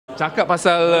Cakap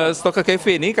pasal Stalker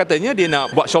Cafe ni, katanya dia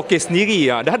nak buat showcase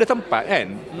sendiri. Dah ada tempat kan?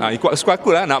 Ikut suka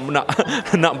aku lah nak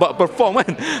nak buat perform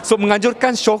kan. So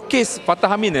menganjurkan showcase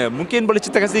Fattah Amin. Mungkin boleh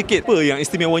ceritakan sedikit apa yang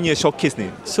istimewanya showcase ni?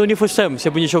 So ni first time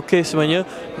saya punya showcase sebenarnya,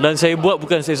 dan saya buat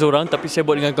bukan saya seorang, tapi saya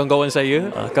buat dengan kawan-kawan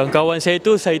saya. Kawan-kawan saya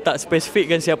tu saya tak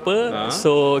spesifikkan siapa.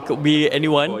 So it could be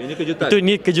anyone. Ini kejutan.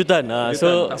 Ni kejutan.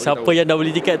 So siapa yang dah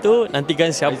beli tiket tu,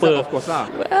 nantikan siapa. Of course lah.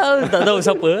 Well, tak tahu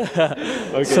siapa.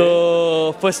 Okay. So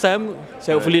first time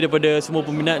saya hopefully daripada semua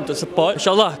peminat untuk support.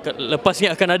 InsyaAllah lepas ni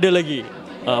akan ada lagi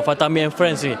Fattah Amin and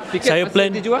Friends ni. Tiket saya plan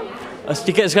dijual?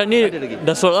 Tiket sekarang ni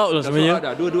dah sold out lah sebenarnya.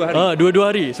 Dah 2 hari. Dua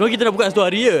hari. Sebenarnya kita dah buka 1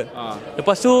 hari je.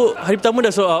 Lepas tu hari pertama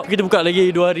dah sold out. Kita buka lagi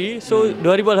 2 hari. So 2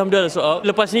 hari alhamdulillah dah sold out.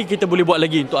 Lepas ni kita boleh buat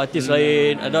lagi untuk artis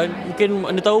lain. Ada mungkin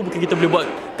anda tahu, mungkin kita boleh buat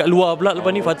kat luar pula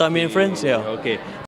lepas ni Fattah Amin and Friends. Okay.